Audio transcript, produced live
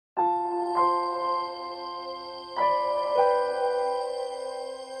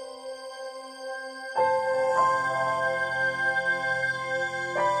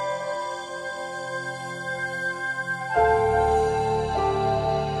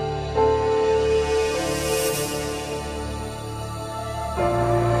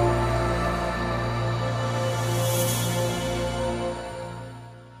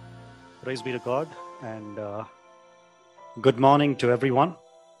Praise be to God, and good morning to everyone.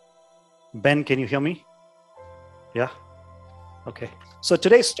 Ben, can you hear me? Yeah? Okay. So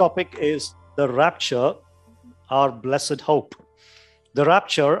today's topic is the rapture, our blessed hope. The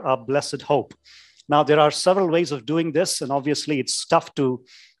rapture, our blessed hope. Now, there are several ways of doing this, and obviously it's tough to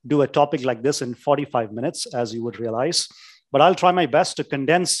do a topic like this in 45 minutes, as you would realize. But I'll try my best to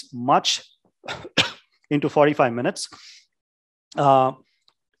condense much into 45 minutes.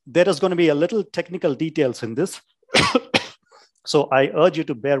 There is going to be a little technical details in this. So I urge you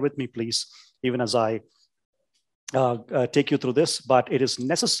to bear with me, please, even as I take you through this. But it is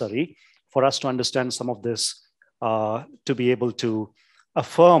necessary for us to understand some of this to be able to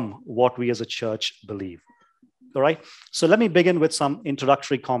affirm what we as a church believe. All right. So let me begin with some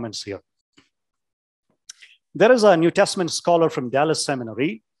introductory comments here. There is a New Testament scholar from Dallas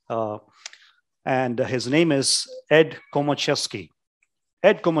Seminary, and his name is Ed Komocheski.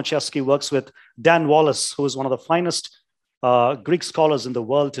 Ed Komocheski works with Dan Wallace, who is one of the finest Greek scholars in the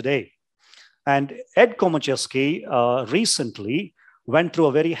world today. And Ed Komocheski recently went through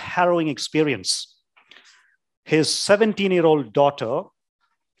a very harrowing experience. His 17-year-old daughter,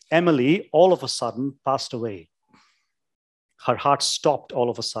 Emily, all of a sudden passed away. Her heart stopped all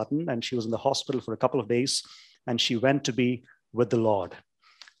of a sudden, and she was in the hospital for a couple of days, and she went to be with the Lord.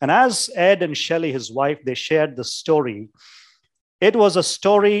 And as Ed and Shelley, his wife, they shared the story, it was a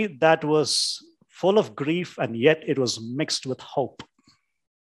story that was full of grief, and yet it was mixed with hope.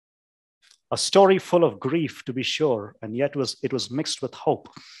 A story full of grief, to be sure, and yet it was mixed with hope.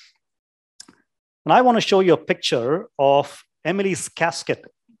 And I want to show you a picture of Emily's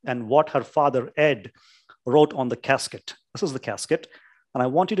casket and what her father, Ed, wrote on the casket. This is the casket. And I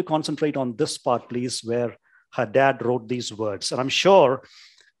want you to concentrate on this part, please, where her dad wrote these words. And I'm sure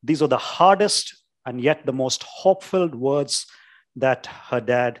these are the hardest and yet the most hope-filled words that her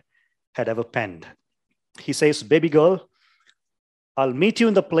dad had ever penned. He says, "Baby girl, I'll meet you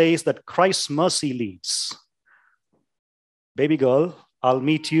in the place that Christ's mercy leads. Baby girl, I'll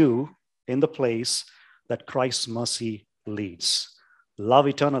meet you in the place that Christ's mercy leads. Love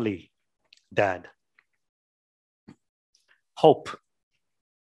eternally, Dad." Hope.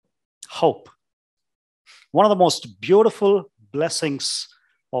 Hope. One of the most beautiful blessings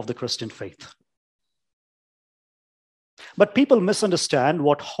of the Christian faith. But people misunderstand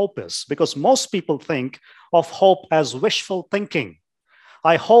what hope is, because most people think of hope as wishful thinking.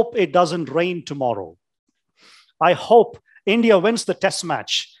 I hope it doesn't rain tomorrow. I hope India wins the test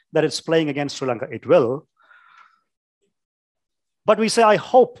match that it's playing against Sri Lanka. It will. But we say, I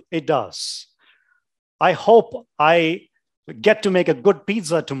hope it does. I hope I get to make a good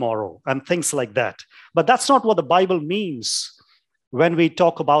pizza tomorrow and things like that. But that's not what the Bible means when we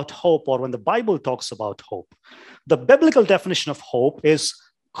talk about hope, or when the Bible talks about hope. The biblical definition of hope is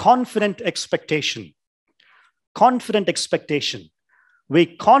confident expectation. Confident expectation.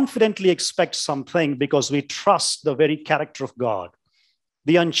 We confidently expect something because we trust the very character of God,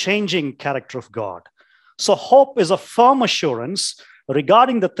 the unchanging character of God. So hope is a firm assurance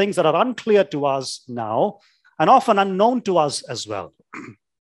regarding the things that are unclear to us now and often unknown to us as well.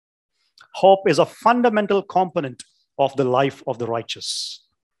 Hope is a fundamental component of the life of the righteous.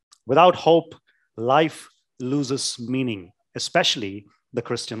 Without hope, life loses meaning, especially the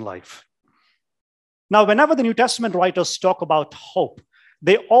Christian life. Now, whenever the New Testament writers talk about hope,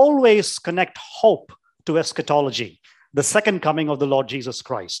 they always connect hope to eschatology, the second coming of the Lord Jesus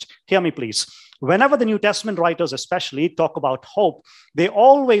Christ. Hear me, please. Whenever the New Testament writers especially talk about hope, they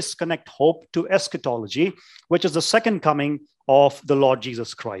always connect hope to eschatology, which is the second coming of the Lord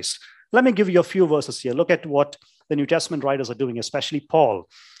Jesus Christ. Let me give you a few verses here. Look at what the New Testament writers are doing, especially Paul.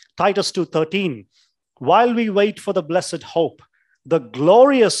 Titus 2:13, while we wait for the blessed hope, the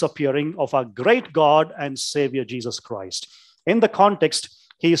glorious appearing of our great God and Savior Jesus Christ. In the context,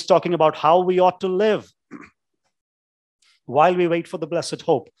 he is talking about how we ought to live while we wait for the blessed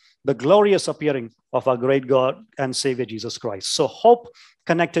hope, the glorious appearing of our great God and Savior Jesus Christ. So hope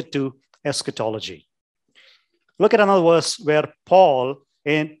connected to eschatology. Look at another verse where Paul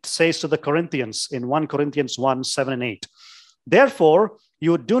says to the Corinthians in 1 Corinthians 1, 7 and 8, therefore,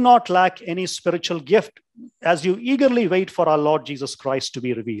 you do not lack any spiritual gift as you eagerly wait for our Lord Jesus Christ to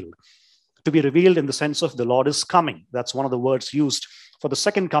be revealed. To be revealed in the sense of the Lord is coming. That's one of the words used for the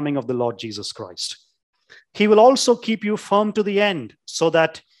second coming of the Lord Jesus Christ. He will also keep you firm to the end so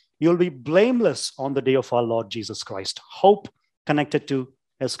that you'll be blameless on the day of our Lord Jesus Christ. Hope connected to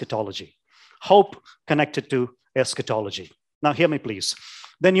eschatology. Hope connected to eschatology. Now, hear me, please.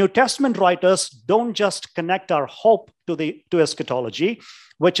 The New Testament writers don't just connect our hope to eschatology,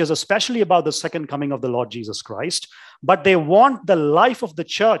 which is especially about the second coming of the Lord Jesus Christ, but they want the life of the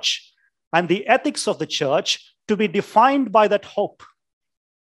church and the ethics of the church to be defined by that hope.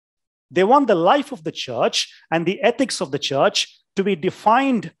 They want the life of the church and the ethics of the church to be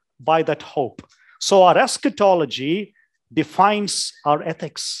defined by that hope. So our eschatology defines our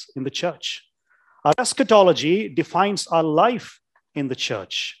ethics in the church. Our eschatology defines our life in the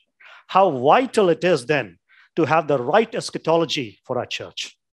church. How vital it is then to have the right eschatology for our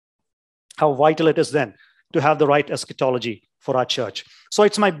church. How vital it is then to have the right eschatology for our church. So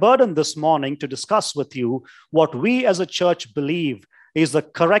it's my burden this morning to discuss with you what we as a church believe is the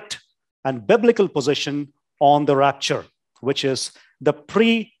correct and biblical position on the rapture, which is the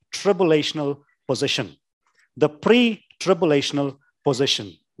pre-tribulational position. The pre-tribulational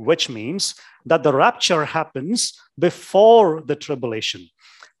position, which means that the rapture happens before the tribulation,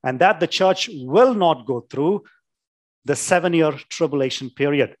 and that the church will not go through the 7-year tribulation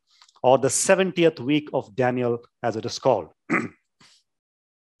period, or the 70th week of Daniel, as it is called.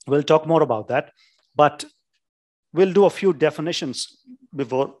 We'll talk more about that, but we'll do a few definitions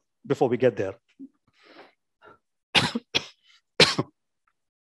before we get there.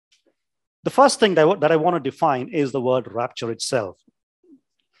 The first thing that I want to define is the word rapture itself.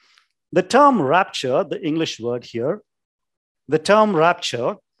 The term rapture, the English word here, the term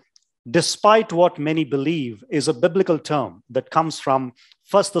rapture, despite what many believe, is a biblical term that comes from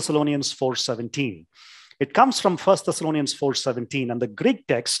 1 Thessalonians 4:17. It comes from 1 Thessalonians 4:17, and the Greek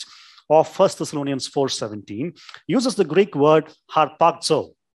text of 1 Thessalonians 4:17 uses the Greek word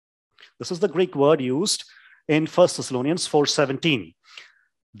harpazo. This is the Greek word used in 1 Thessalonians 4:17.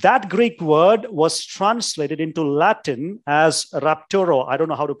 That Greek word was translated into Latin as rapturo. I don't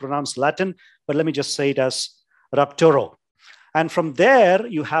know how to pronounce Latin, but let me just say it as rapturo. And from there,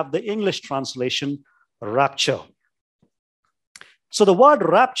 you have the English translation, rapture. So the word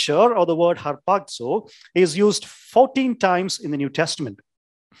rapture, or the word harpazo, is used 14 times in the New Testament.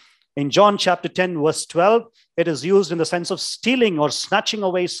 In John chapter 10, verse 12, it is used in the sense of stealing or snatching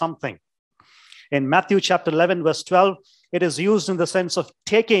away something. In Matthew chapter 11, verse 12, it is used in the sense of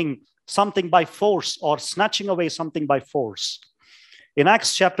taking something by force or snatching away something by force. In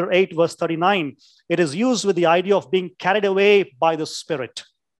Acts chapter 8, verse 39, it is used with the idea of being carried away by the Spirit.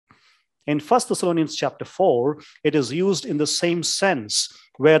 In 1 Thessalonians chapter 4, it is used in the same sense,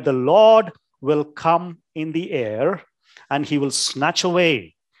 where the Lord will come in the air and he will snatch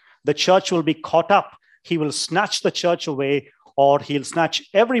away. The church will be caught up. He will snatch the church away, or he'll snatch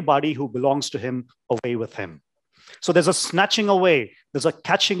everybody who belongs to him away with him. So there's a snatching away, there's a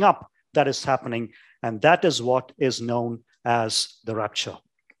catching up that is happening, and that is what is known as the rapture.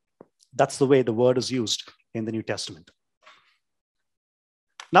 That's the way the word is used in the New Testament.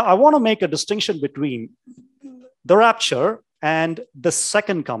 Now, I want to make a distinction between the rapture and the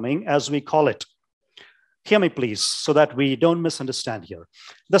second coming, as we call it. Hear me, please, so that we don't misunderstand here.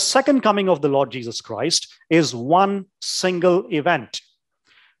 The second coming of the Lord Jesus Christ is one single event.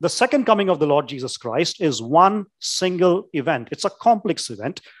 The second coming of the Lord Jesus Christ is one single event. It's a complex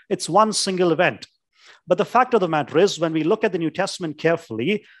event. It's one single event. But the fact of the matter is, when we look at the New Testament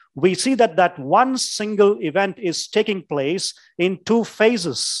carefully, we see that that one single event is taking place in two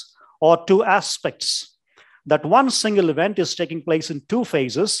phases or two aspects. That one single event is taking place in two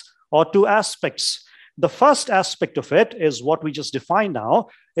phases or two aspects. The first aspect of it is what we just defined now.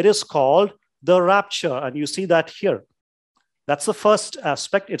 It is called the rapture, and you see that here. That's the first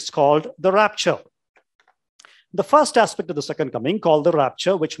aspect. It's called the rapture. The first aspect of the second coming, called the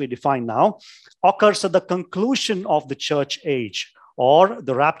rapture, which we define now, occurs at the conclusion of the church age, or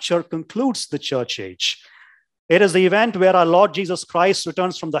the rapture concludes the church age. It is the event where our Lord Jesus Christ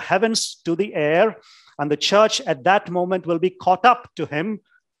returns from the heavens to the air, and the church at that moment will be caught up to him,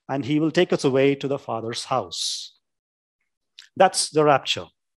 and he will take us away to the Father's house. That's the rapture.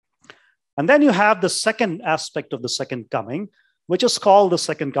 And then you have the second aspect of the second coming, which is called the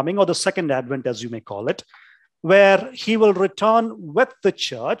second coming, or the second advent, as you may call it, where he will return with the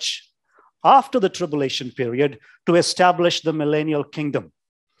church after the tribulation period to establish the millennial kingdom.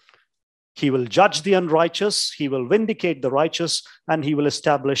 He will judge the unrighteous, he will vindicate the righteous, and he will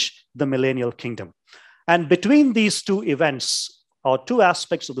establish the millennial kingdom. And between these two events, or two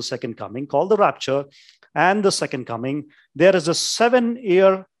aspects of the second coming, called the rapture and the second coming, there is a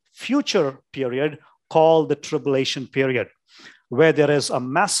 7-year future period called the tribulation period, where there is a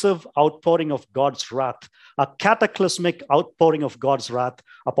massive outpouring of God's wrath, a cataclysmic outpouring of God's wrath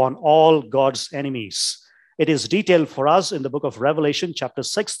upon all God's enemies. It is detailed for us in the book of Revelation, chapter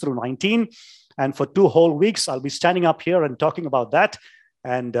 6 through 19. And for 2 whole weeks, I'll be standing up here and talking about that.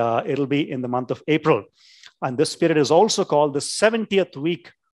 And it'll be in the month of April. And this period is also called the 70th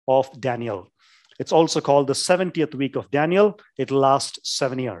week of Daniel. It's also called the 70th week of Daniel. It'll last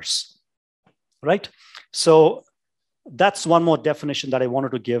 7 years. right? So that's one more definition that I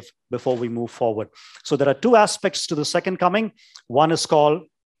wanted to give before we move forward. So there are two aspects to the second coming. One is called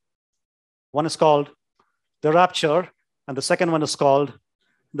the rapture, and the second one is called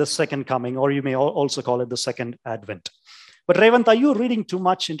the second coming, or you may also call it the second advent. But Revant, are you reading too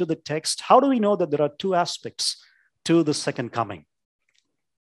much into the text? How do we know that there are two aspects to the second coming?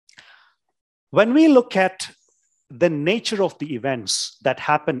 When we look at the nature of the events that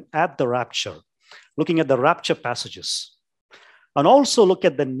happen at the rapture, looking at the rapture passages, and also look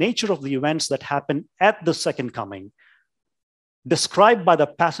at the nature of the events that happen at the second coming, described by the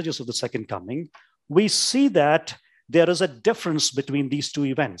passages of the second coming, we see that there is a difference between these two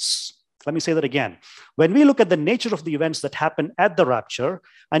events. Let me say that again. When we look at the nature of the events that happen at the rapture,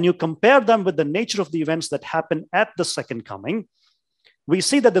 and you compare them with the nature of the events that happen at the second coming, we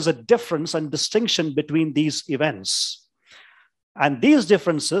see that there's a difference and distinction between these events. And these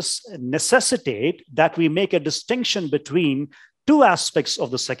differences necessitate that we make a distinction between two aspects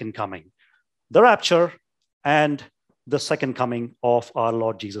of the second coming: the rapture and the second coming of our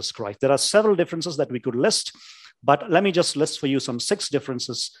Lord Jesus Christ. There are several differences that we could list, but let me just list for you some 6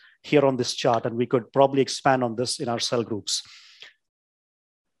 differences here on this chart, and we could probably expand on this in our cell groups.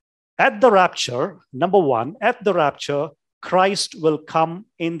 At the rapture, number 1, at the rapture, Christ will come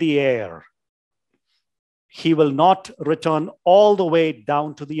in the air. He will not return all the way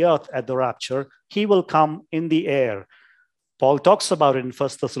down to the earth at the rapture. He will come in the air. Paul talks about it in 1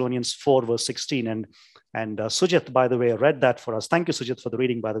 Thessalonians 4, verse 16. And Sujit, by the way, read that for us. Thank you, Sujit, for the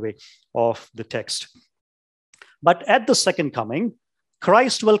reading, by the way, of the text. But at the second coming,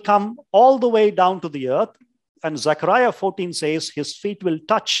 Christ will come all the way down to the earth. And Zechariah 14 says, his feet will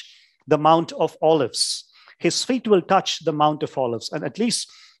touch the Mount of Olives. His feet will touch the Mount of Olives. And at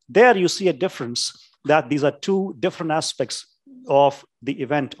least there you see a difference, that these are two different aspects of the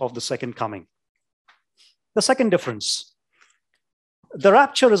event of the second coming. The second difference: the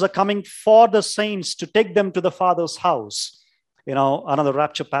rapture is a coming for the saints to take them to the Father's house. You know, another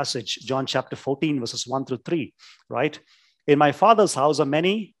rapture passage, John chapter 14, verses 1 through 3, right? In my Father's house are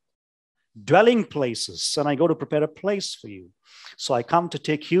many dwelling places, and I go to prepare a place for you. So I come to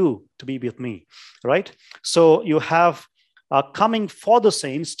take you to be with me, right? So you have coming for the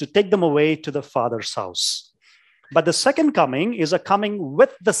saints to take them away to the Father's house. But the second coming is a coming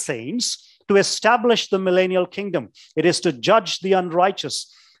with the saints to establish the millennial kingdom. It is to judge the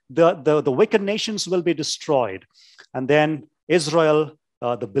unrighteous. The wicked nations will be destroyed. And then Israel,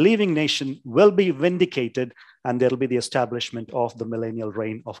 the believing nation, will be vindicated, and there will be the establishment of the millennial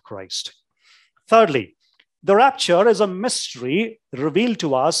reign of Christ. Thirdly, the rapture is a mystery revealed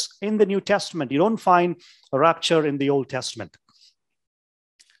to us in the New Testament. You don't find a rapture in the Old Testament.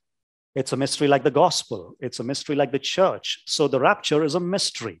 It's a mystery like the gospel. It's a mystery like the church. So the rapture is a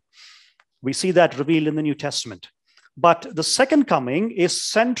mystery. We see that revealed in the New Testament. But the second coming is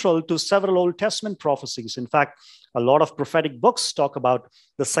central to several Old Testament prophecies. In fact, a lot of prophetic books talk about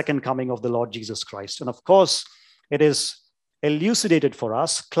the second coming of the Lord Jesus Christ. And of course, it is elucidated for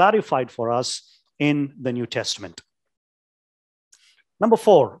us, clarified for us in the New Testament. Number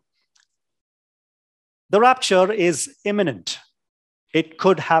 4, the rapture is imminent. It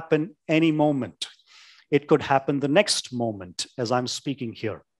could happen any moment. It could happen the next moment as I'm speaking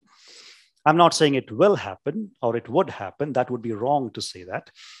here. I'm not saying it will happen or it would happen. That would be wrong to say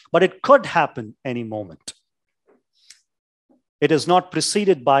that. But it could happen any moment. It is not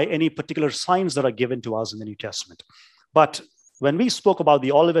preceded by any particular signs that are given to us in the New Testament. But when we spoke about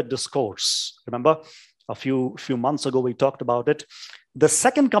the Olivet Discourse, remember a few months ago we talked about it, the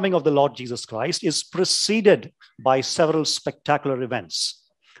second coming of the Lord Jesus Christ is preceded by several spectacular events,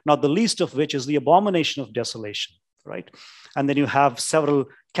 not the least of which is the abomination of desolation, right? And then you have several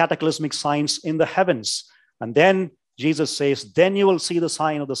cataclysmic signs in the heavens. And then Jesus says, then you will see the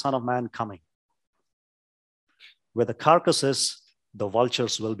sign of the Son of Man coming. Where the carcass is, the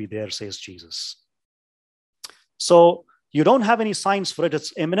vultures will be there, says Jesus. So you don't have any signs for it.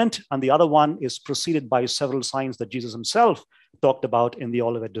 It's imminent. And the other one is preceded by several signs that Jesus himself talked about in the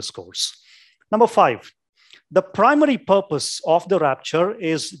Olivet Discourse. Number 5, the primary purpose of the rapture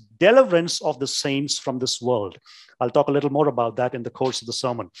is deliverance of the saints from this world. I'll talk a little more about that in the course of the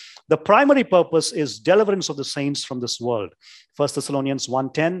sermon. The primary purpose is deliverance of the saints from this world. 1 Thessalonians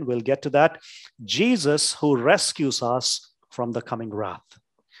 1:10, we'll get to that. Jesus who rescues us from the coming wrath.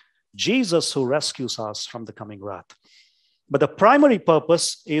 Jesus who rescues us from the coming wrath. But the primary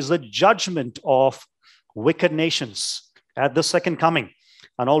purpose is the judgment of wicked nations at the second coming,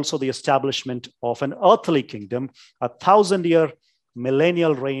 and also the establishment of an earthly kingdom, a 1,000-year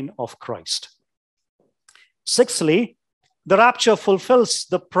millennial reign of Christ. Sixthly, The rapture fulfills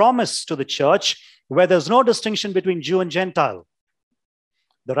the promise to the church where there's no distinction between Jew and Gentile.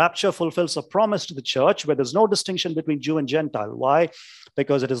 The rapture fulfills a promise to the church where there's no distinction between Jew and Gentile. Why?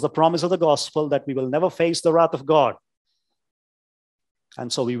 Because it is the promise of the gospel that we will never face the wrath of God.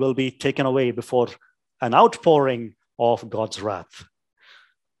 And so we will be taken away before an outpouring of God's wrath.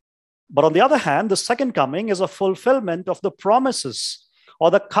 But on the other hand, the second coming is a fulfillment of the promises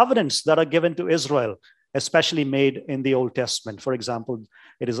or the covenants that are given to Israel, especially made in the Old Testament. For example,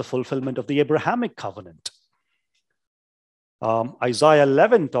 it is a fulfillment of the Abrahamic covenant. Isaiah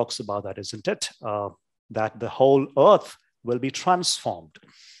 11 talks about that, isn't it? That the whole earth will be transformed.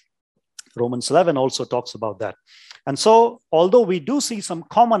 Romans 11 also talks about that. And so, although we do see some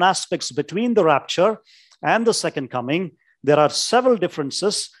common aspects between the rapture and the second coming, there are several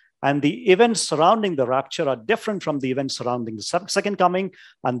differences, and the events surrounding the rapture are different from the events surrounding the second coming,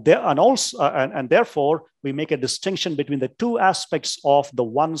 and therefore we make a distinction between the two aspects of the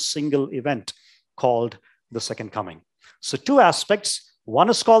one single event called the second coming. So two aspects, one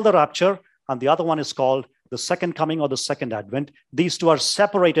is called the rapture, and the other one is called the second coming or the second advent. These two are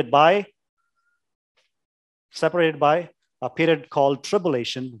separated by a period called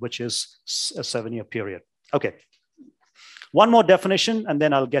tribulation, which is a 7-year period. Okay. One more definition, and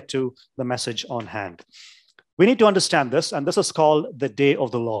then I'll get to the message on hand. We need to understand this, and this is called the day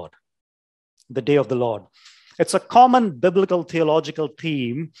of the Lord. The day of the Lord. It's a common biblical theological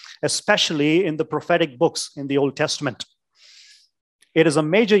theme, especially in the prophetic books in the Old Testament. It is a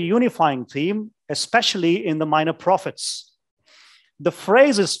major unifying theme, especially in the minor prophets. The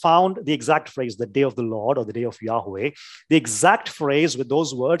phrase is found, the exact phrase, the day of the Lord or the day of Yahweh, the exact phrase with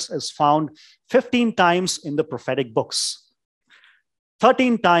those words is found 15 times in the prophetic books,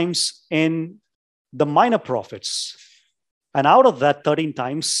 13 times in the minor prophets. And out of that 13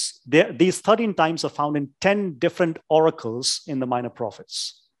 times, these 13 times are found in 10 different oracles in the minor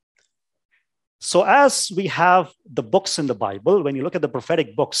prophets. So as we have the books in the Bible, when you look at the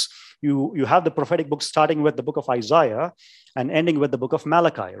prophetic books, you have the prophetic books starting with the book of Isaiah and ending with the book of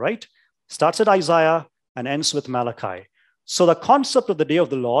Malachi, right? Starts at Isaiah and ends with Malachi. So the concept of the day of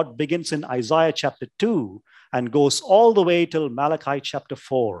the Lord begins in Isaiah chapter 2 and goes all the way till Malachi chapter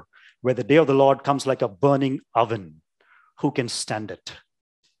 4, where the day of the Lord comes like a burning oven. Who can stand it?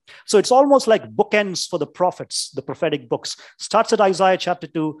 So it's almost like bookends for the prophets, the prophetic books. Starts at Isaiah chapter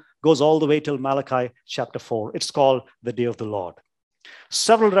 2, goes all the way till Malachi chapter 4. It's called the day of the Lord.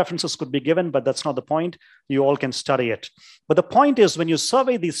 Several references could be given, but that's not the point. You all can study it. But the point is, when you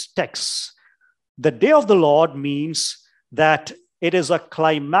survey these texts, the day of the Lord means that it is a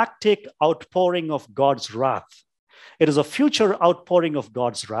climactic outpouring of God's wrath. It is a future outpouring of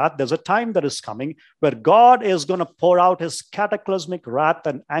God's wrath. There's a time that is coming where God is going to pour out his cataclysmic wrath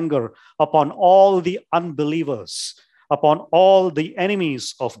and anger upon all the unbelievers, upon all the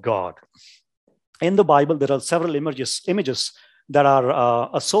enemies of God. In the Bible, there are several images that are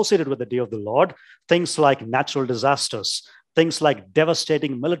associated with the day of the Lord. Things like natural disasters, things like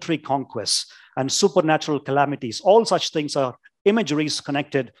devastating military conquests and supernatural calamities. All such things are imageries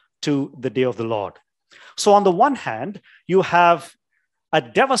connected to the day of the Lord. So on the one hand, you have a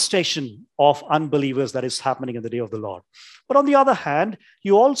devastation of unbelievers that is happening in the day of the Lord. But on the other hand,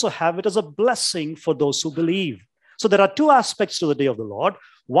 you also have it as a blessing for those who believe. So there are two aspects to the day of the Lord.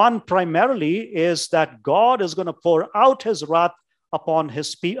 One primarily is that God is going to pour out his wrath upon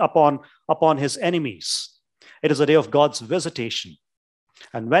his enemies. It is a day of God's visitation.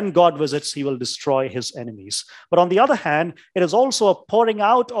 And when God visits, he will destroy his enemies. But on the other hand, it is also a pouring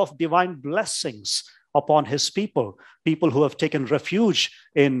out of divine blessings upon his people who have taken refuge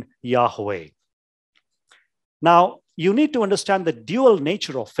in Yahweh. Now, you need to understand the dual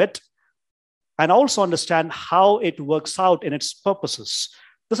nature of it and also understand how it works out in its purposes.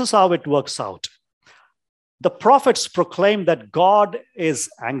 This is how it works out. The prophets proclaim that God is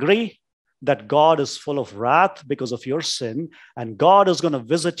angry, that God is full of wrath because of your sin, and God is going to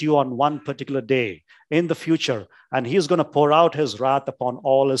visit you on one particular day in the future, and he's going to pour out his wrath upon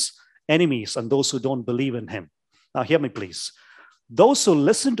all his enemies and those who don't believe in him. Now, hear me, please. Those who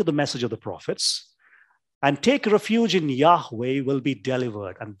listen to the message of the prophets and take refuge in Yahweh will be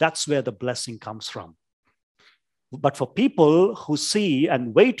delivered, and that's where the blessing comes from. But for people who see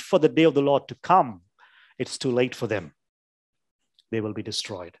and wait for the day of the Lord to come, it's too late for them. They will be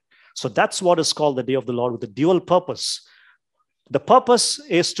destroyed. So that's what is called the day of the Lord with a dual purpose. The purpose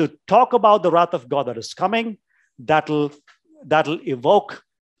is to talk about the wrath of God that is coming. That'll evoke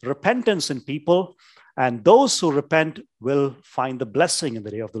repentance in people, and those who repent will find the blessing in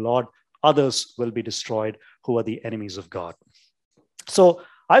the day of the Lord. Others will be destroyed who are the enemies of God. So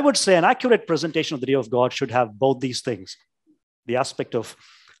I would say an accurate presentation of the day of God should have both these things. the aspect of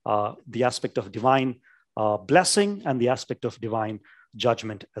divine blessing and the aspect of divine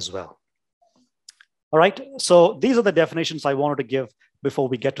judgment as well. All right, so these are the definitions I wanted to give before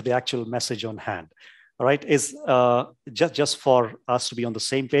we get to the actual message on hand. All right, is just for us to be on the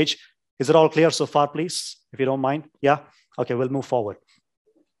same page. Is it all clear so far, please? If you don't mind. Yeah? Okay, we'll move forward.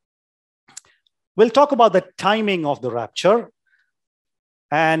 We'll talk about the timing of the rapture.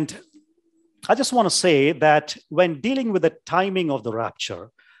 And I just want to say that when dealing with the timing of the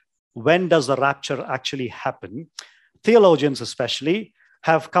rapture, when does the rapture actually happen? Theologians especially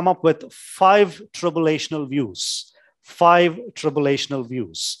have come up with 5 tribulational views. 5 tribulational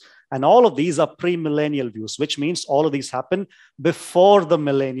views. And all of these are premillennial views, which means all of these happen before the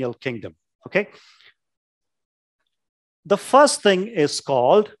millennial kingdom. Okay? The first thing is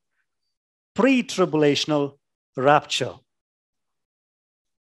called pre-tribulational rapture.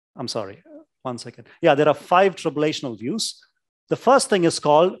 I'm sorry, one second. Yeah, there are 5 tribulational views. The first thing is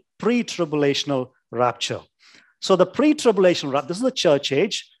called pre-tribulational rapture. So the pre-tribulation rapture, this is the church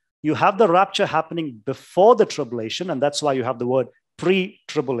age. You have the rapture happening before the tribulation, and that's why you have the word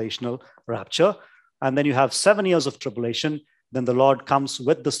pre-tribulational rapture. And then you have 7 years of tribulation. Then the Lord comes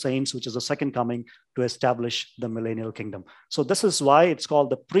with the saints, which is the second coming, to establish the millennial kingdom. So this is why it's called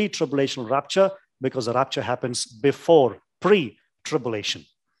the pre-tribulational rapture, because the rapture happens before pre-tribulation.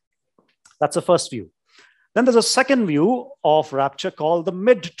 That's the first view. Then there's a second view of rapture called the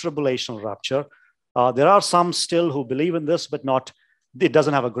mid-tribulational rapture. There are some still who believe in this, but it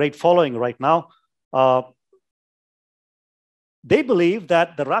doesn't have a great following right now. They believe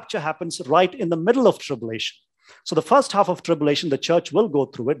that the rapture happens right in the middle of tribulation. So the first half of tribulation, the church will go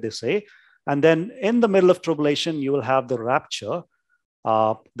through it, they say. And then in the middle of tribulation, you will have the rapture.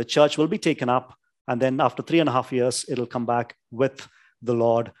 The church will be taken up. And then after 3.5 years, it'll come back with the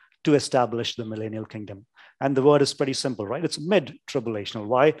Lord to establish the millennial kingdom. And the word is pretty simple, right? It's mid-tribulational.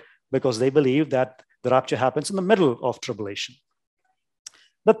 Why? Because they believe that the rapture happens in the middle of tribulation.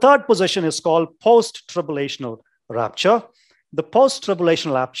 The third position is called post-tribulational rapture. The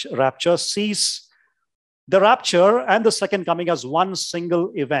post-tribulational rapture sees the rapture and the second coming as one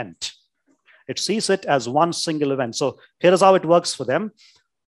single event. It sees it as one single event. So here is how it works for them.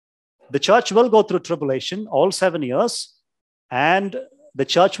 The church will go through tribulation, all 7 years, and the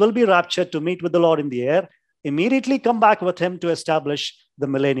church will be raptured to meet with the Lord in the air, immediately come back with him to establish the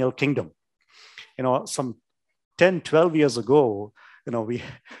millennial kingdom. Some 10, 12 years ago, we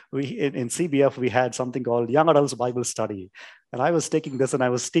in CBF, we had something called Young Adults Bible Study. And I was taking this and I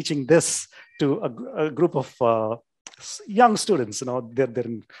was teaching this to a group of young students. They're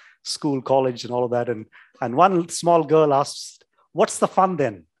in school, college, and all of that. And one small girl asked, "What's the fun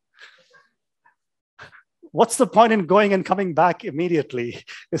then? What's the point in going and coming back immediately?"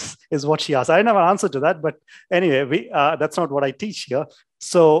 is what she asked. I never answered to that, but anyway, that's not what I teach here.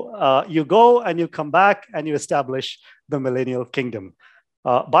 So you go and you come back and you establish the millennial kingdom.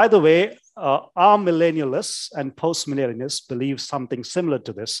 By the way, our millennialists and post-millennialists believe something similar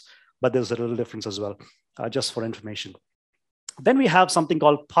to this, but there's a little difference as well, just for information. Then we have something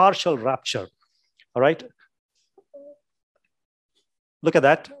called partial rapture. All right. Look at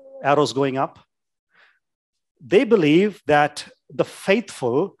that, arrows going up. They believe that the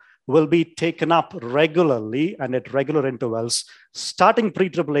faithful will be taken up regularly and at regular intervals, starting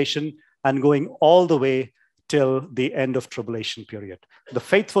pre-tribulation and going all the way till the end of tribulation period. The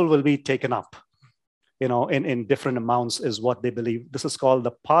faithful will be taken up, in different amounts is what they believe. This is called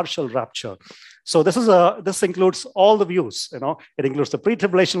the partial rapture. So this includes all the views. It includes the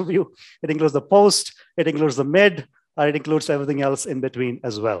pre-tribulation view, it includes the post, it includes the mid, it includes everything else in between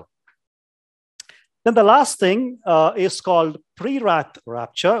as well. Then the last thing is called pre-wrath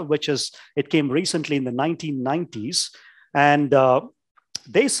rapture, it came recently in the 1990s. And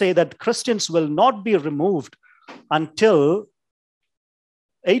they say that Christians will not be removed until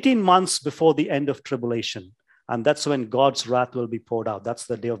 18 months before the end of tribulation. And that's when God's wrath will be poured out. That's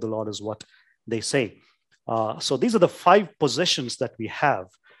the day of the Lord is what they say. So these are the 5 positions that we have.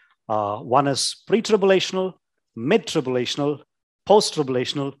 One is pre-tribulational, mid-tribulational,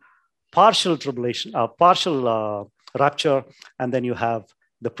 post-tribulational, partial tribulation, partial rapture, and then you have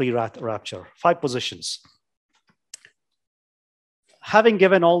the pre-wrath rapture. 5 positions. Having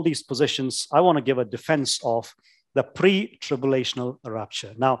given all these positions, I want to give a defense of the pre-tribulational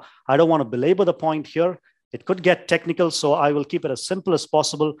rapture. Now, I don't want to belabor the point here. It could get technical, so I will keep it as simple as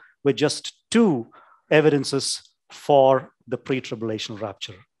possible with just 2 evidences for the pre-tribulational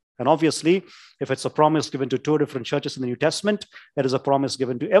rapture. And obviously, if it's a promise given to 2 different churches in the New Testament, it is a promise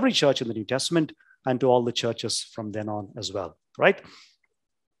given to every church in the New Testament and to all the churches from then on as well, right?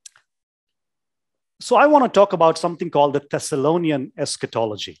 So I want to talk about something called the Thessalonian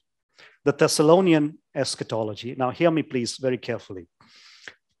eschatology. The Thessalonian eschatology. Now, hear me, please, very carefully.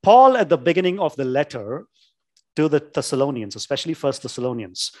 Paul, at the beginning of the letter to the Thessalonians, especially First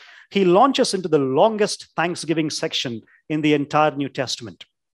Thessalonians, he launches into the longest Thanksgiving section in the entire New Testament.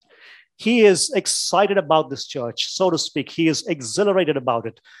 He is excited about this church, so to speak. He is exhilarated about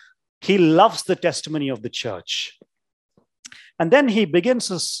it. He loves the testimony of the church. And then he begins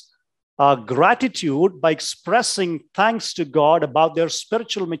his gratitude by expressing thanks to God about their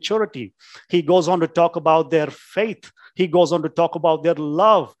spiritual maturity. He goes on to talk about their faith. He goes on to talk about their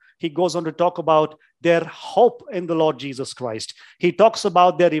love. He goes on to talk about their hope in the Lord Jesus Christ. He talks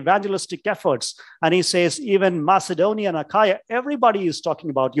about their evangelistic efforts. And he says, even Macedonia and Achaia, everybody is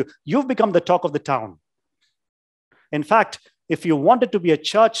talking about you. You've become the talk of the town. In fact, if you wanted to be a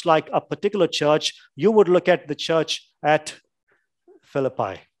church like a particular church, you would look at the church at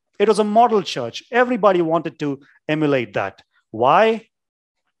Philippi. It was a model church. Everybody wanted to emulate that. Why?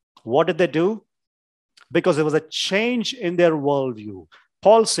 What did they do? Because there was a change in their worldview.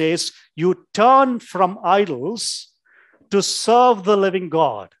 Paul says, you turn from idols to serve the living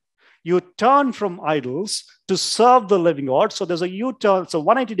God. You turn from idols to serve the living God. So there's a U-turn, it's a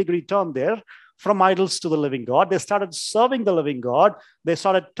 180-degree turn there from idols to the living God. They started serving the living God. They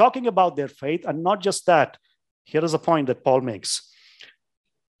started talking about their faith. And not just that. Here is a point that Paul makes.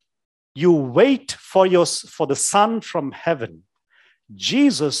 You wait for the Son from heaven,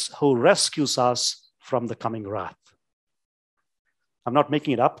 Jesus who rescues us from the coming wrath. I'm not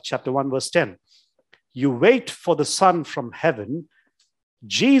making it up. Chapter 1, verse 10. You wait for the Son from heaven,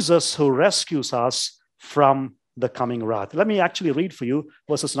 Jesus who rescues us from the coming wrath. Let me actually read for you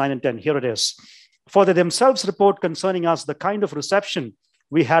verses 9 and 10. Here it is. For they themselves report concerning us the kind of reception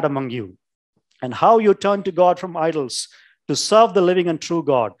we had among you, and how you turned to God from idols to serve the living and true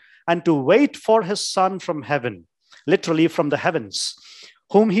God, and to wait for his Son from heaven, literally from the heavens,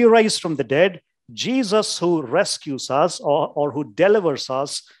 whom he raised from the dead, Jesus who rescues us or who delivers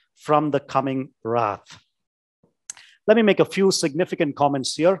us from the coming wrath. Let me make a few significant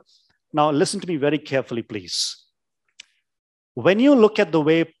comments here. Now, listen to me very carefully, please. When you look at the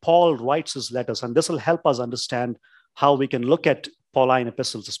way Paul writes his letters, and this will help us understand how we can look at Pauline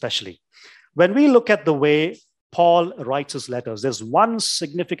epistles especially. When we look at the way Paul writes his letters, there's one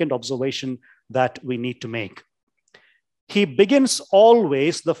significant observation that we need to make. He begins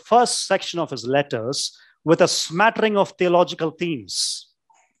always the first section of his letters with a smattering of theological themes.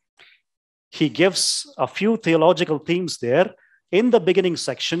 He gives a few theological themes there in the beginning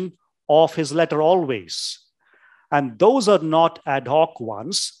section of his letter always. And those are not ad hoc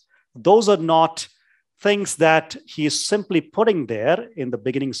ones. Those are not things that he is simply putting there in the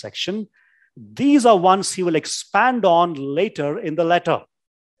beginning section. These are ones he will expand on later in the letter.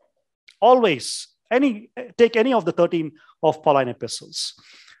 Always, take any of the 13 of Pauline epistles.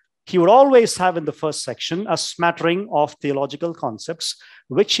 He would always have in the first section a smattering of theological concepts,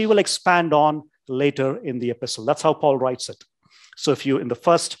 which he will expand on later in the epistle. That's how Paul writes it. So if you, in the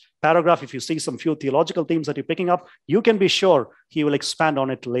first paragraph, if you see some few theological themes that you're picking up, you can be sure he will expand on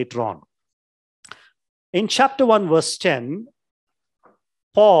it later on. In chapter 1, verse 10,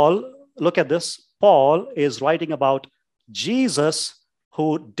 Paul, look at this. Paul is writing about Jesus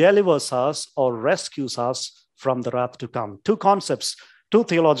who delivers us or rescues us from the wrath to come. Two concepts, two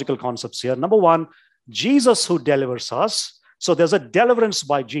theological concepts here. Number one, Jesus who delivers us. So there's a deliverance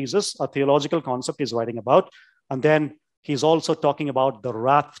by Jesus, a theological concept he's writing about. And then he's also talking about the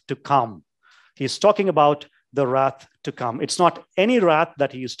wrath to come. He's talking about the wrath to come. It's not any wrath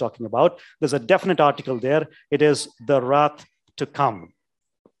that he is talking about. There's a definite article there. It is the wrath to come.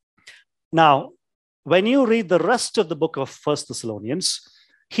 Now, when you read the rest of the book of 1 Thessalonians,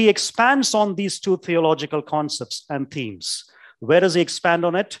 he expands on these two theological concepts and themes. Where does he expand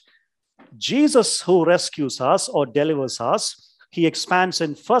on it? Jesus who rescues us or delivers us, he expands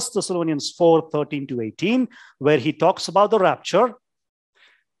in 1 Thessalonians 4, 13 to 18, where he talks about the rapture.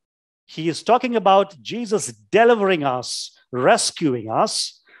 He is talking about Jesus delivering us, rescuing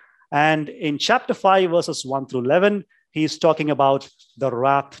us. And in chapter 5, verses 1 through 11, he's talking about the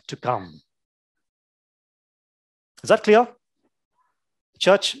wrath to come. Is that clear?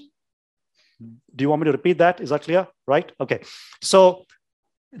 Church, do you want me to repeat that? Is that clear? Right? Okay. So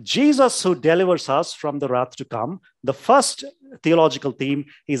Jesus who delivers us from the wrath to come, the first theological theme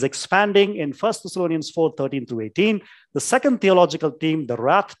he's expanding in 1 Thessalonians 4, 13 through 18. The second theological theme, the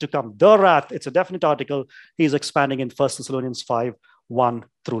wrath to come, the wrath, it's a definite article, he's expanding in 1 Thessalonians 5, 1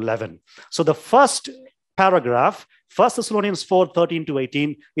 through 11. So the first paragraph, 1 Thessalonians 4, 13 to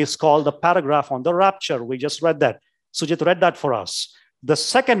 18, is called the paragraph on the rapture. We just read that. Sujit read that for us. The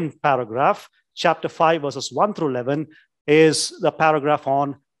second paragraph, chapter 5, verses 1 through 11, is the paragraph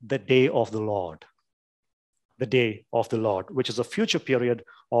on the day of the Lord. The day of the Lord, which is a future period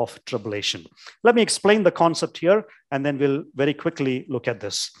of tribulation. Let me explain the concept here, and then we'll very quickly look at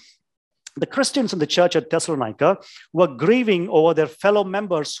this. The Christians in the church at Thessalonica were grieving over their fellow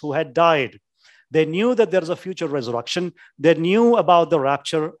members who had died. They knew that there's a future resurrection. They knew about the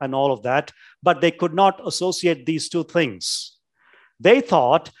rapture and all of that, but they could not associate these two things. They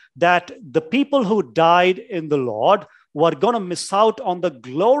thought that the people who died in the Lord were going to miss out on the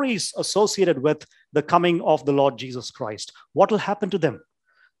glories associated with the coming of the Lord Jesus Christ. What will happen to them?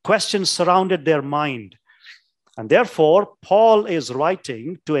 Questions surrounded their mind. And therefore, Paul is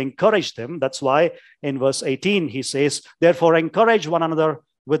writing to encourage them. That's why in verse 18, he says, therefore, encourage one another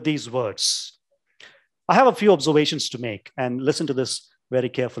with these words. I have a few observations to make, and listen to this very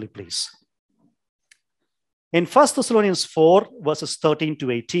carefully, please. In 1 Thessalonians 4, verses 13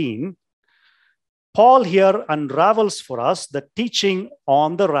 to 18, Paul here unravels for us the teaching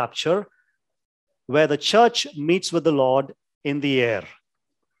on the rapture, where the church meets with the Lord in the air.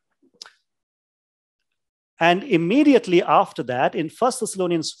 And immediately after that, in 1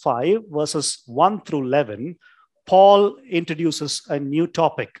 Thessalonians 5, verses 1 through 11, Paul introduces a new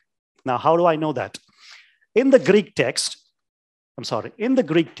topic. Now, how do I know that? In the Greek text,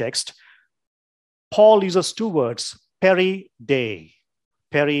 Paul uses two words, peri-dei,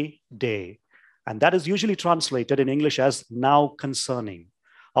 peri-dei. And that is usually translated in English as now concerning,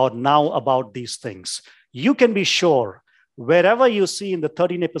 or now about these things. You can be sure, wherever you see in the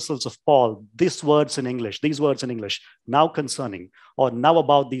 13 epistles of Paul, these words in English, now concerning, or now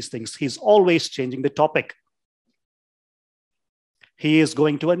about these things, he's always changing the topic. He is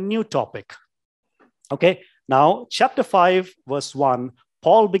going to a new topic. Okay, now chapter 5, verse 1,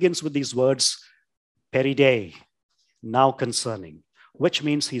 Paul begins with these words, peri-dei, now concerning, which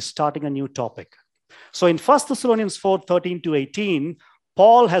means he's starting a new topic. So in 1 Thessalonians 4, 13 to 18,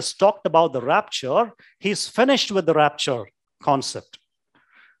 Paul has talked about the rapture. He's finished with the rapture concept.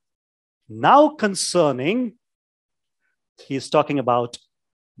 Now concerning, he's talking about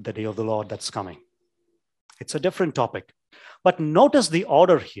the day of the Lord that's coming. It's a different topic. But notice the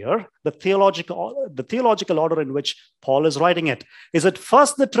order here, the theological order in which Paul is writing it. Is it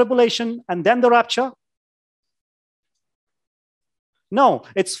first the tribulation and then the rapture? No,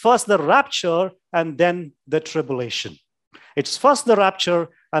 it's first the rapture and then the tribulation. It's first the rapture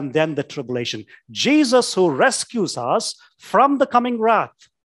and then the tribulation. Jesus who rescues us from the coming wrath.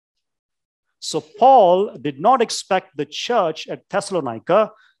 So Paul did not expect the church at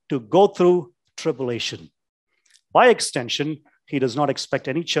Thessalonica to go through tribulation. By extension, he does not expect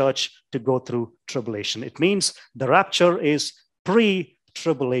any church to go through tribulation. It means the rapture is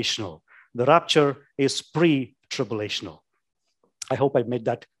pre-tribulational. The rapture is pre-tribulational. I hope I made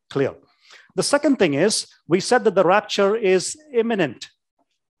that clear. The second thing is, we said that the rapture is imminent.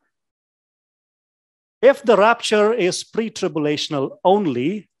 If the rapture is pre-tribulational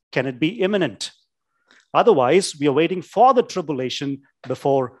only, can it be imminent? Otherwise, we are waiting for the tribulation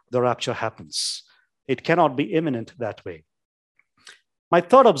before the rapture happens. It cannot be imminent that way. My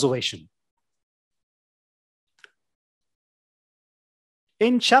third observation.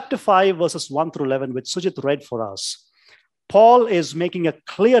 In chapter 5, verses 1 through 11, which Sujit read for us, Paul is making a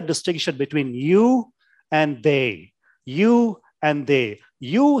clear distinction between you and they. You and they.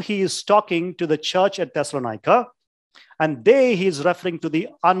 You, he is talking to the church at Thessalonica, and they, he is referring to the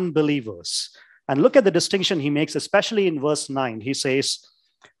unbelievers. And look at the distinction he makes, especially in verse 9. He says,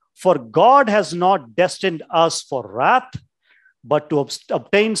 for God has not destined us for wrath, but to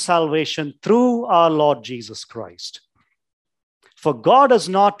obtain salvation through our Lord Jesus Christ. For God has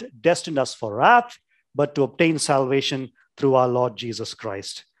not destined us for wrath, but to obtain salvation through our Lord Jesus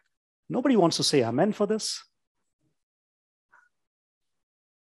Christ. Nobody wants to say amen for this.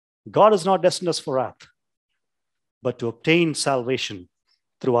 God has not destined us for wrath, but to obtain salvation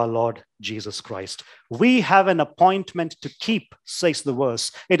through our Lord Jesus Christ. We have an appointment to keep, says the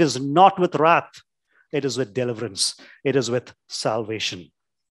verse. It is not with wrath. It is with deliverance. It is with salvation.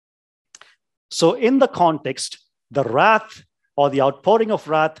 So in the context, the wrath or the outpouring of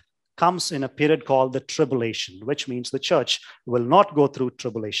wrath comes in a period called the tribulation, which means the church will not go through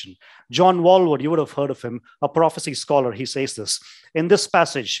tribulation. John Walwood, you would have heard of him, a prophecy scholar, he says this. In this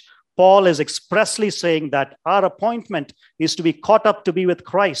passage, Paul is expressly saying that our appointment is to be caught up to be with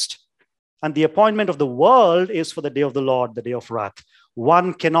Christ. And the appointment of the world is for the day of the Lord, the day of wrath.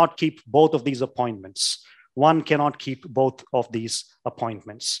 One cannot keep both of these appointments. One cannot keep both of these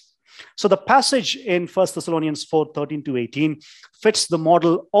appointments. So the passage in 1 Thessalonians 4, 13 to 18 fits the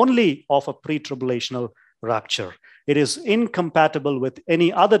model only of a pre-tribulational rapture. It is incompatible with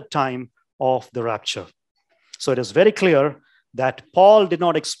any other time of the rapture. So it is very clear that Paul did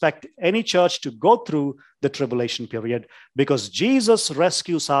not expect any church to go through the tribulation period because Jesus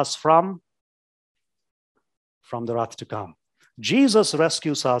rescues us from the wrath to come. Jesus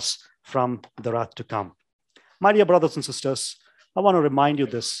rescues us from the wrath to come. My dear brothers and sisters, I want to remind you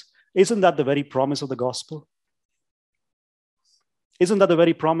this. Isn't that the very promise of the gospel? Isn't that the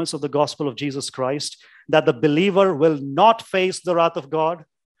very promise of the gospel of Jesus Christ? That the believer will not face the wrath of God,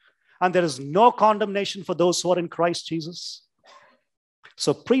 and there is no condemnation for those who are in Christ Jesus.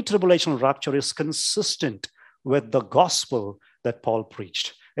 So pre-tribulational rapture is consistent with the gospel that Paul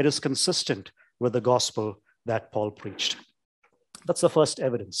preached. It is consistent with the gospel that Paul preached. That's the first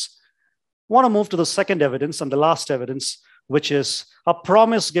evidence. I want to move to the second evidence and the last evidence, which is a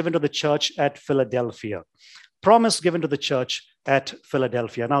promise given to the church at Philadelphia. Promise given to the church at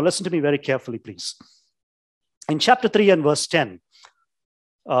Philadelphia. Now listen to me very carefully, please. In chapter 3 and verse 10,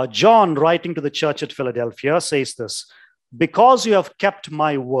 John, writing to the church at Philadelphia, says this: "Because you have kept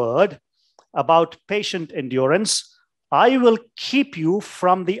my word about patient endurance, I will keep you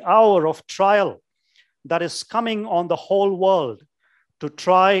from the hour of trial that is coming on the whole world to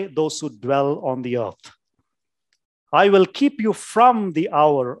try those who dwell on the earth." I will keep you from the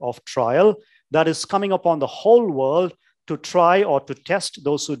hour of trial that is coming upon the whole world to try or to test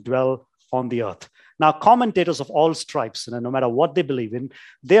those who dwell on the earth. Now, commentators of all stripes, no matter what they believe in,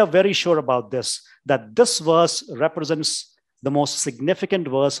 they are very sure about this, that this verse represents the most significant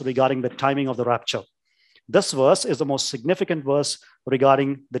verse regarding the timing of the rapture. This verse is the most significant verse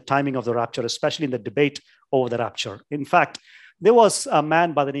regarding the timing of the rapture, especially in the debate over the rapture. In fact, there was a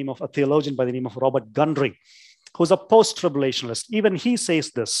theologian by the name of Robert Gundry, who's a post-tribulationalist. Even he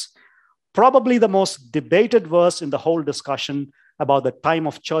says this: probably the most debated verse in the whole discussion about the time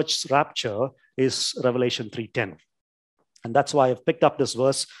of church's rapture is Revelation 3:10. And that's why I've picked up this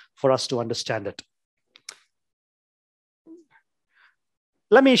verse for us to understand it.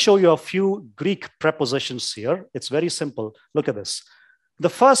 Let me show you a few Greek prepositions here. It's very simple. Look at this. The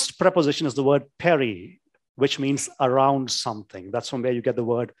first preposition is the word peri, which means around something. That's from where you get the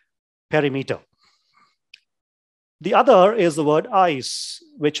word perimeter. The other is the word eis,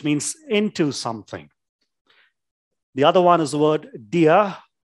 which means into something. The other one is the word dia,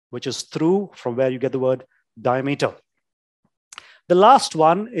 which is through, from where you get the word diameter. The last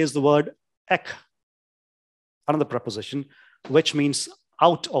one is the word ek, another preposition, which means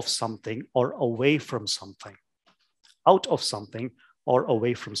out of something or away from something. Out of something or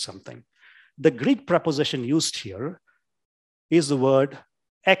away from something. The Greek preposition used here is the word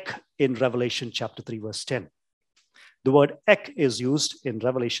ek in Revelation chapter 3, verse 10. The word ek is used in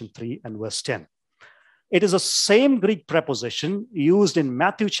Revelation 3 and verse 10. It is the same Greek preposition used in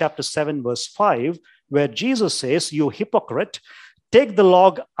Matthew chapter 7, verse 5, where Jesus says, "You hypocrite, take the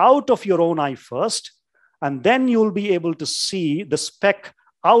log out of your own eye first, and then you'll be able to see the speck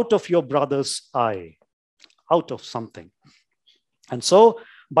out of your brother's eye," out of something. And so,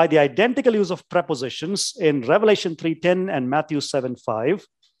 by the identical use of prepositions in Revelation 3:10 and Matthew 7:5,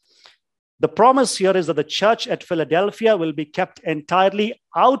 the promise here is that the church at Philadelphia will be kept entirely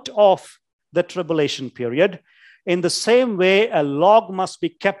out of the tribulation period, in the same way a log must be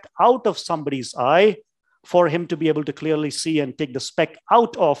kept out of somebody's eye for him to be able to clearly see and take the speck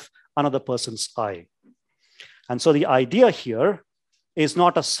out of another person's eye. And so the idea here is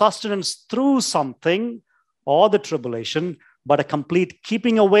not a sustenance through something or the tribulation, but a complete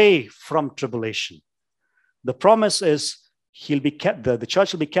keeping away from tribulation. The promise is the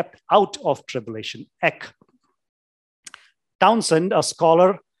church will be kept out of tribulation. Ek. Townsend, a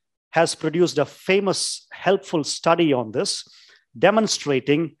scholar, has produced a famous, helpful study on this,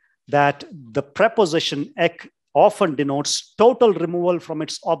 demonstrating that the preposition ek often denotes total removal from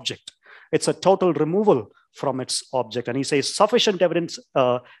its object. It's a total removal from its object. And he says sufficient evidence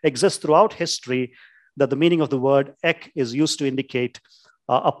exists throughout history that the meaning of the word ek is used to indicate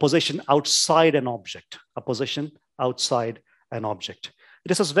a position outside an object, a position outside an object.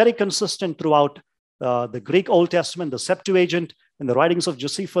 This is very consistent throughout the Greek Old Testament, the Septuagint, in the writings of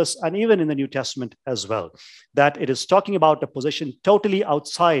Josephus, and even in the New Testament as well, that it is talking about a position totally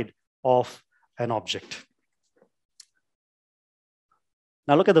outside of an object.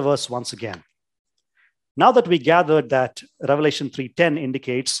 Now look at the verse once again. Now that we gathered that Revelation 3:10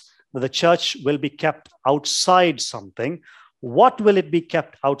 indicates that the church will be kept outside something, what will it be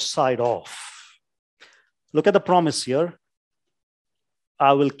kept outside of? Look at the promise here.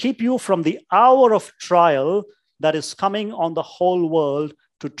 I will keep you from the hour of trial that is coming on the whole world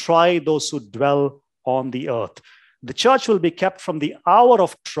to try those who dwell on the earth. The church will be kept from the hour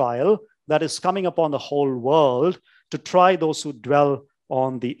of trial that is coming upon the whole world to try those who dwell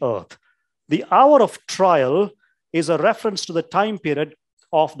on the earth. The hour of trial is a reference to the time period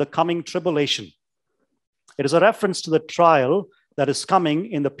of the coming tribulation. It is a reference to the trial that is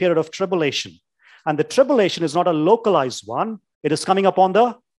coming in the period of tribulation. And the tribulation is not a localized one. It is coming upon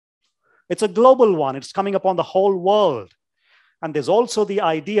it's a global one. It's coming upon the whole world. And there's also the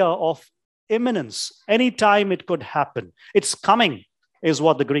idea of imminence. Anytime it could happen. It's coming, is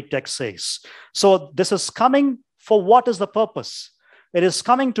what the Greek text says. So this is coming for what is the purpose? It is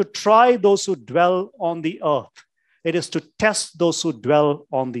coming to try those who dwell on the earth. It is to test those who dwell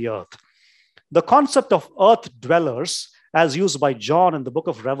on the earth. The concept of earth dwellers, as used by John in the book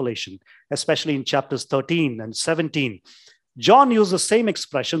of Revelation, especially in chapters 13 and 17, John used the same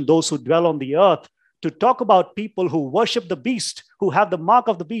expression, those who dwell on the earth, to talk about people who worship the beast, who have the mark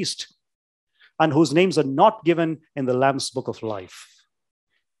of the beast, and whose names are not given in the Lamb's book of life.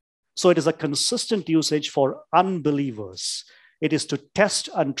 So it is a consistent usage for unbelievers. It is to test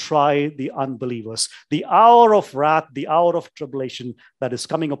and try the unbelievers. The hour of wrath, the hour of tribulation that is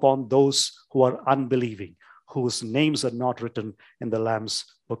coming upon those who are unbelieving, whose names are not written in the Lamb's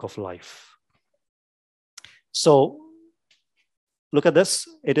book of life. So look at this.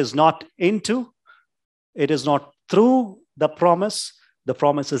 It is not into, it is not through the promise. The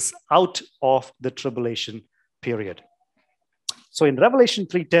promise is out of the tribulation period. So in Revelation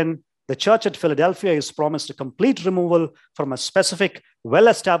 3:10, the church at Philadelphia is promised a complete removal from a specific,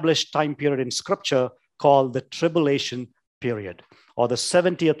 well-established time period in Scripture called the tribulation period, or the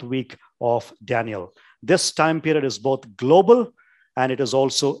 70th week of Daniel. This time period is both global and it is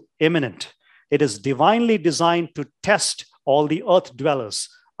also imminent. It is divinely designed to test all the earth dwellers,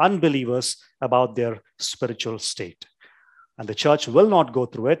 unbelievers, about their spiritual state. And the church will not go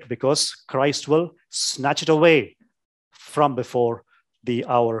through it because Christ will snatch it away from before the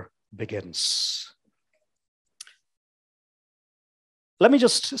hour begins. Let me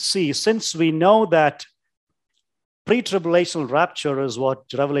just see, since we know that pre-tribulational rapture is what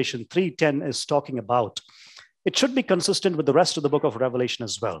Revelation 3:10 is talking about, it should be consistent with the rest of the book of Revelation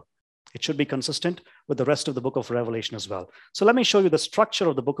as well. It should be consistent with the rest of the book of Revelation as well. So let me show you the structure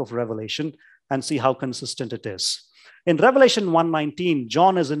of the book of Revelation and see how consistent it is. In Revelation 1:19,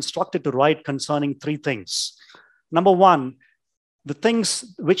 John is instructed to write concerning three things. Number one, the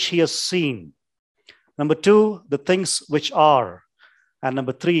things which he has seen. Number two, the things which are. And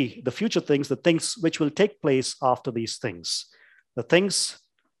number three, the future things, the things which will take place after these things. The things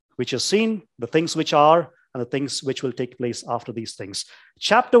which are seen, the things which are, and the things which will take place after these things.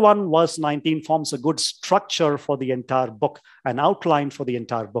 Chapter 1, verse 19 forms a good structure for the entire book, an outline for the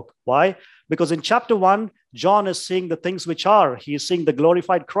entire book. Why? Because in chapter 1, John is seeing the things which are. He is seeing the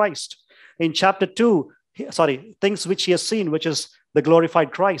glorified Christ. In chapter 2, things which he has seen, which is the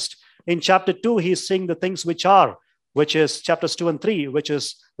glorified Christ. In chapter 2, he is seeing the things which are, which is chapters 2 and 3, which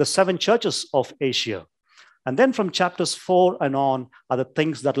is the 7 churches of Asia. And then from chapters 4 and on are the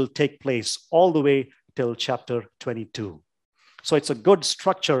things that will take place all the way till chapter 22. So it's a good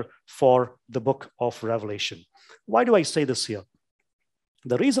structure for the book of Revelation. Why do I say this here?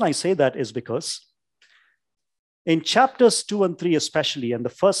 The reason I say that is because in chapters 2 and 3 especially, and the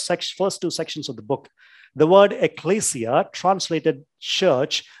first two sections of the book, the word ecclesia, translated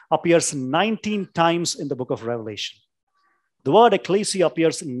church, appears 19 times in the book of Revelation. The word ecclesia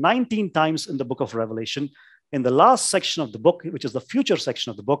appears 19 times in the book of Revelation. In the last section of the book, which is the future section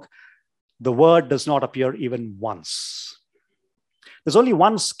of the book, the word does not appear even once. There's only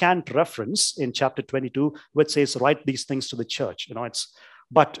one scant reference in chapter 22, which says, write these things to the church.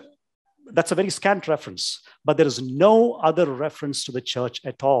 But that's a very scant reference. But there is no other reference to the church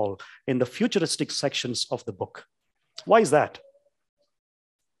at all in the futuristic sections of the book. Why is that?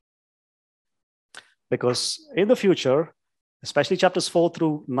 Because in the future, especially chapters 4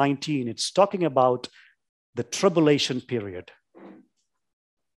 through 19, it's talking about the tribulation period.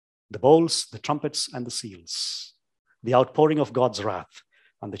 The bowls, the trumpets, and the seals. The outpouring of God's wrath.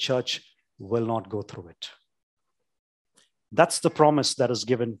 And the church will not go through it. That's the promise that is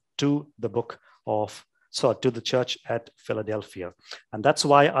given to the to the church at Philadelphia. And that's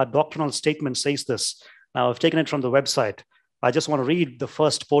why our doctrinal statement says this. Now, I've taken it from the website. I just want to read the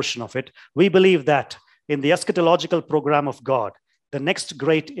first portion of it. We believe that in the eschatological program of God, the next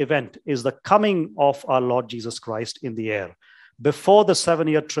great event is the coming of our Lord Jesus Christ in the air, before the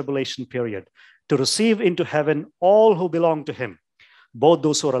 7-year tribulation period, to receive into heaven all who belong to him, both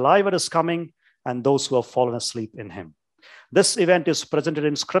those who are alive at his coming and those who have fallen asleep in him. This event is presented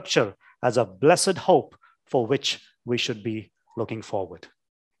in Scripture as a blessed hope for which we should be looking forward.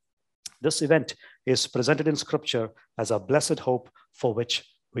 This event is presented in Scripture as a blessed hope for which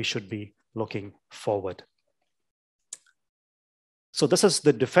we should be looking forward. So this is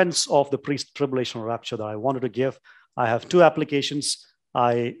the defense of the pre-tribulational rapture that I wanted to give. I have two applications.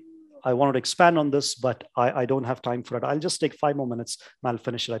 I wanted to expand on this, but I don't have time for it. I'll just take 5 more minutes and I'll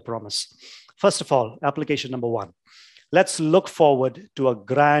finish it, I promise. First of all, application number 1. Let's look forward to a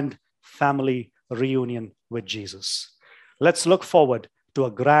grand family reunion with Jesus. Let's look forward to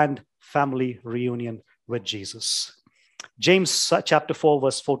a grand family reunion with Jesus. James chapter 4,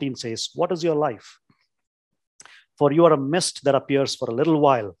 verse 14 says, "What is your life? For you are a mist that appears for a little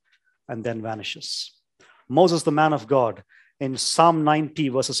while and then vanishes." Moses, the man of God, in Psalm 90,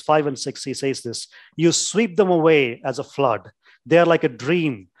 verses 5 and 6, he says this: "You sweep them away as a flood. They are like a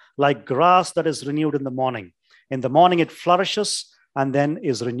dream, like grass that is renewed in the morning. In the morning it flourishes and then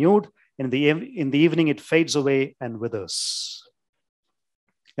is renewed. In the evening it fades away and withers."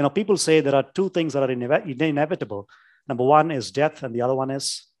 You know, people say there are two things that are inevitable. Number one is death, and the other one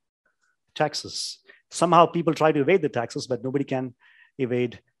is taxes. Somehow people try to evade the taxes, but nobody can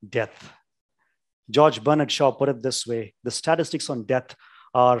evade death. George Bernard Shaw put it this way: the statistics on death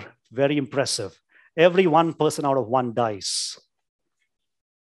are very impressive. Every 1 person out of 1 dies.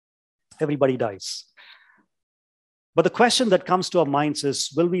 Everybody dies. But the question that comes to our minds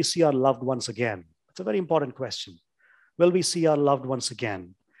is, will we see our loved ones again? It's a very important question. Will we see our loved ones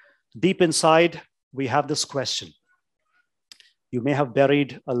again? Deep inside, we have this question. You may have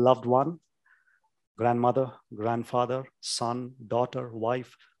buried a loved one, grandmother, grandfather, son, daughter,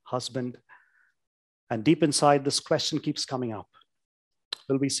 wife, husband. And deep inside, this question keeps coming up.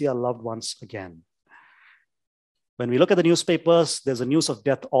 Will we see our loved ones again? When we look at the newspapers, there's a news of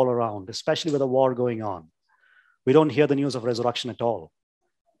death all around, especially with a war going on. We don't hear the news of resurrection at all.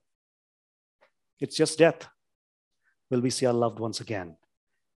 It's just death. Will we see our loved ones again?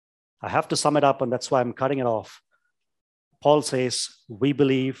 I have to sum it up, and that's why I'm cutting it off. Paul says, we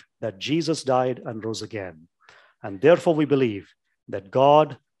believe that Jesus died and rose again. And therefore we believe that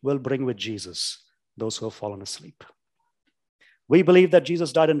God will bring with Jesus those who have fallen asleep. We believe that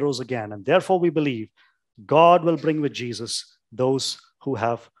Jesus died and rose again. And therefore we believe God will bring with Jesus those who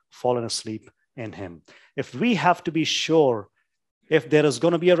have fallen asleep in him. If we have to be sure if there is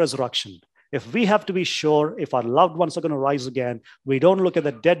going to be a resurrection, if we have to be sure if our loved ones are going to rise again, we don't look at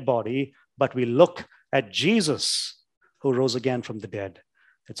the dead body, but we look at Jesus who rose again from the dead.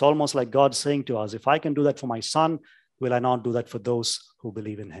 It's almost like God saying to us, if I can do that for my son, will I not do that for those who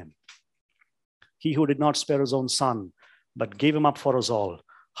believe in him? He who did not spare his own son, but gave him up for us all,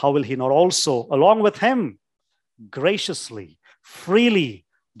 how will he not also, along with him, graciously, freely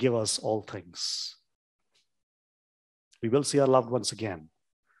give us all things? We will see our loved ones again,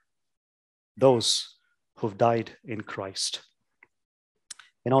 those who've died in Christ.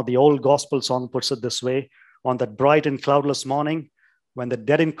 You know, the old gospel song puts it this way: on that bright and cloudless morning, when the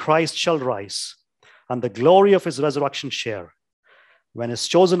dead in Christ shall rise, and the glory of his resurrection share, when his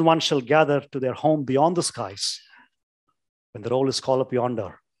chosen ones shall gather to their home beyond the skies, when the roll is called up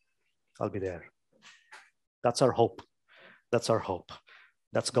yonder, I'll be there. That's our hope. That's our hope.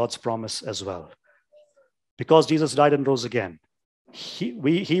 That's God's promise as well. Because Jesus died and rose again,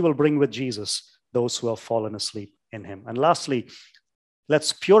 he will bring with Jesus those who have fallen asleep in him. And lastly,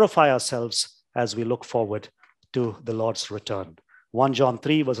 let's purify ourselves as we look forward to the Lord's return. 1 John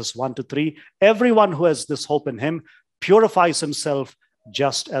 3, verses 1 to 3. Everyone who has this hope in him purifies himself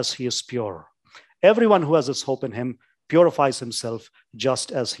just as he is pure. Everyone who has this hope in him purifies himself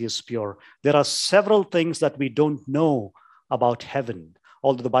just as he is pure. There are several things that we don't know about heaven,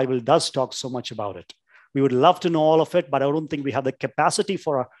 although the Bible does talk so much about it. We would love to know all of it, but I don't think we have the capacity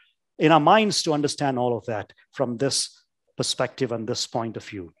in our minds to understand all of that from this perspective and this point of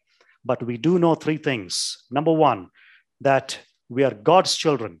view. But we do know 3 things. Number 1, that we are God's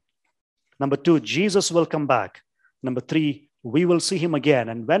children. Number 2, Jesus will come back. Number 3, we will see him again.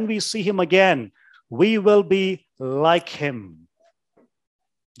 And when we see him again, we will be like him.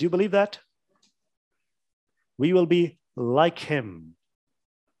 Do you believe that? We will be like him.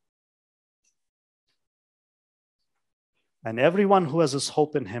 And everyone who has this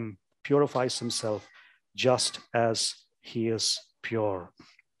hope in him purifies himself just as he is pure.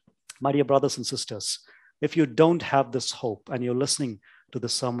 My dear brothers and sisters, if you don't have this hope and you're listening to the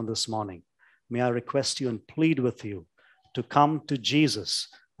sermon this morning, may I request you and plead with you to come to Jesus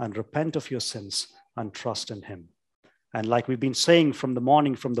and repent of your sins and trust in him. And like we've been saying from the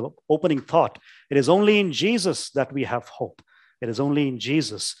morning, from the opening thought, it is only in Jesus that we have hope. It is only in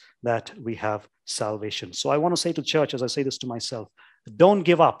Jesus that we have salvation. So I want to say to church, as I say this to myself, don't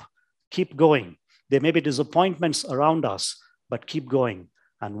give up. Keep going. There may be disappointments around us, but keep going.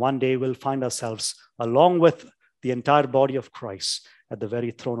 And one day we'll find ourselves, along with the entire body of Christ, at the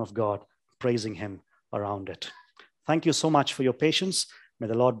very throne of God, praising him around it. Thank you so much for your patience. May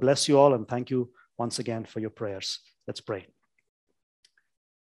the Lord bless you all, and thank you once again for your prayers. Let's pray.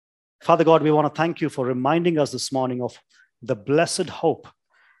 Father God, we want to thank you for reminding us this morning of the blessed hope,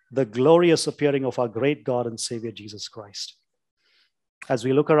 the glorious appearing of our great God and Savior, Jesus Christ. As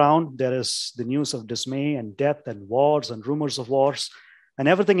we look around, there is the news of dismay and death and wars and rumors of wars and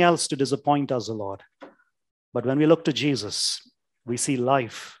everything else to disappoint us, O Lord. But when we look to Jesus, we see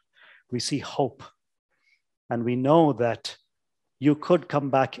life, we see hope, and we know that you could come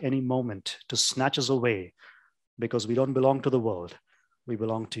back any moment to snatch us away, because we don't belong to the world, we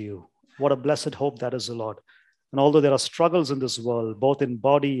belong to you. What a blessed hope that is, O Lord. And although there are struggles in this world, both in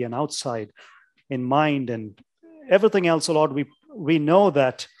body and outside, in mind and everything else, O Lord, we know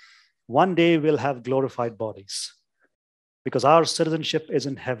that one day we'll have glorified bodies, because our citizenship is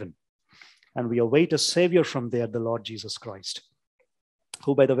in heaven. And we await a Savior from there, the Lord Jesus Christ,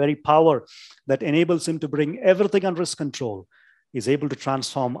 who by the very power that enables him to bring everything under his control is able to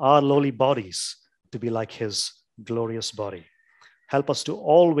transform our lowly bodies to be like his glorious body. Help us to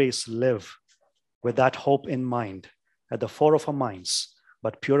always live with that hope in mind, at the fore of our minds,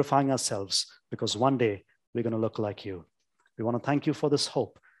 but purifying ourselves, because one day we're going to look like you. We want to thank you for this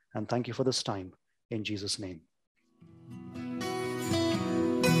hope and thank you for this time. In Jesus' name.